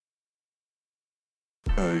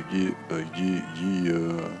Yeah.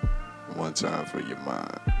 One time for your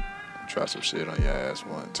mind. Try some shit on your ass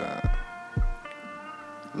one time.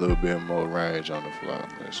 A little bit more range on the fly.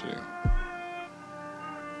 That shit.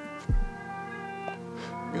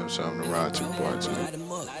 Give them something to ride to, part two. Give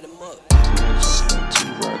them something to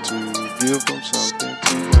ride to. Give them something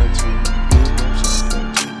to ride to. Give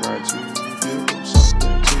them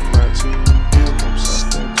something to ride to. Give them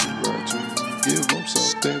something to ride to. Give them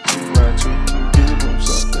something to ride to. Give them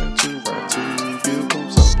something to ride to. Give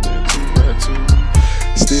them something to ride to.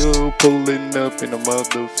 Still pulling up in a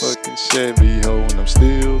motherfucking Chevy, ho, and I'm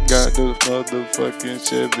still got the motherfucking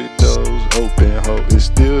Chevy doors open, ho. It's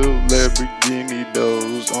still Lamborghini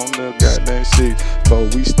doors on the goddamn seat,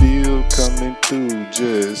 but we still coming through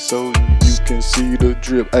just so you can see the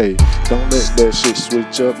drip. Ayy, don't let that shit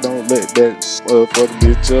switch up. Don't let that motherfucking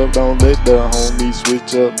bitch up. Don't let the homie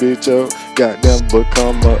switch up, bitch up. Goddamn,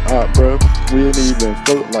 become a op, bruh. We ain't even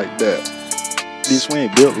fuck like that. Bitch, we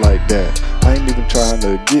ain't built like that. I ain't even trying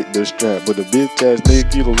to get the strap, but a bitch ass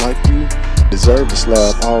nigga like you deserve a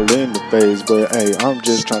slap all in the face. But hey, I'm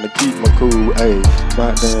just trying to keep my cool. Hey,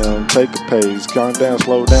 goddamn, take a pace, calm down,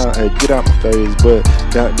 slow down. Hey, get out my face. But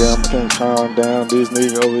goddamn, I can't calm down. This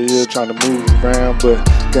nigga over here trying to move around, but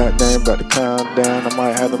goddamn, about to calm down. I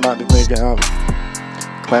might have to knock this nigga out.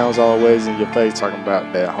 Clowns always in your face talking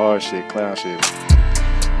about that hard shit, clown shit.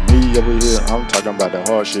 Me over here, I'm talking about that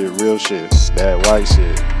hard shit, real shit, that white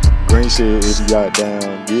shit. Green shit, if you got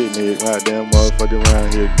down, getting it. Goddamn motherfucker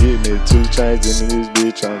around here, getting it. 2 chains in this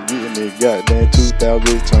bitch, I'm getting it. Goddamn 2,000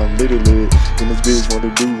 bitch, I'm literally in this bitch, what to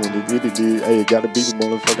do when they did it. Hey, gotta beat the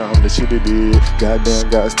motherfucker, I'm the shit it did. Goddamn,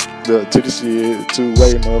 got stuck to the shit.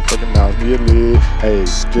 2-way motherfucking now, really. Hey,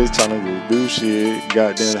 just trying to go do shit.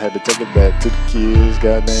 Goddamn, had to take it back to the kids.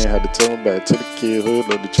 Goddamn, had to tell them back to the kidhood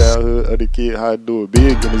or the childhood of the kid how to do it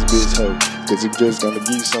big in this bitch, ho. Cause it just gonna give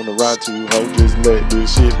you something to ride to, ho. Just let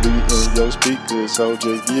this shit be in your speakers, ho.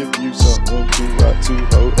 Just give you something to ride to,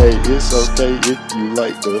 ho. Hey, it's okay if you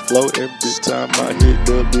like the flow. Every time I hit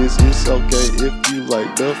the biz, it's okay if you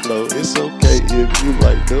like the flow. It's okay if you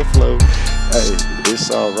like the flow. Hey,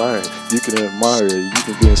 it's alright. You can admire it, you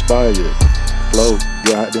can be inspired. Flow,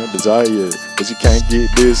 goddamn desire, but you can't get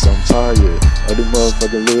this, I'm tired. Other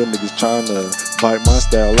motherfucking little niggas tryna bite my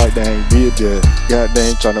style like they ain't did that.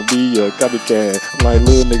 Goddamn tryna be a copycat. I'm like,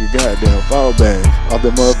 little nigga, goddamn fall back. Off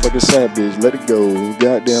the motherfucking savage, let it go.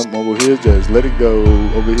 Goddamn over here, just let it go.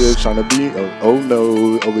 Over here tryna be, oh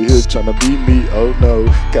no. Over here tryna be me, oh no.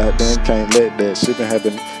 Goddamn can't let that shit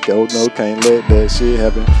happen. Oh no, can't let that shit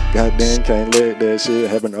happen. Goddamn can't let that shit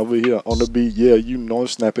happen. Over here on the beat, yeah, you know I'm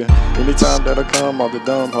snapping. Anytime that I come off the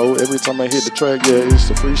dumb hoe, every time I hit the track, yeah, it's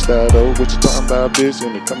a freestyle though. What you talking about, bitch?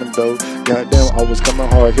 And it coming though. Goddamn, always coming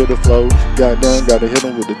hard, hit the flow. Goddamn, gotta hit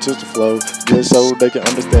them with the twisted flow, just so they can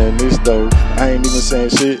understand this though. I ain't even saying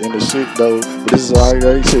shit in the shit though, but this is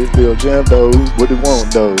alright, shit feel jam though. What it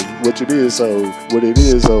want though, what it is so, what it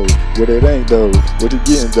is oh, what it ain't though, what you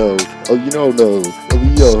getting though. Oh, you know though, over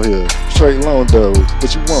yo here, straight long though.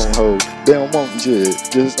 What you want ho? They don't want shit,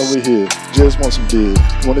 just over here, just want some dick.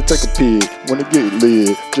 Wanna take a pig, wanna get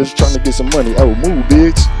lit, just trying to get some money. Oh, move,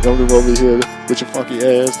 bitch. Don't live over here with your funky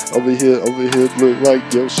ass. Over here, look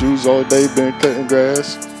like your shoes all day been cutting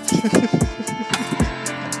grass.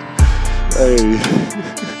 Hey,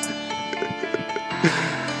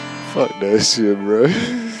 fuck that shit, bro.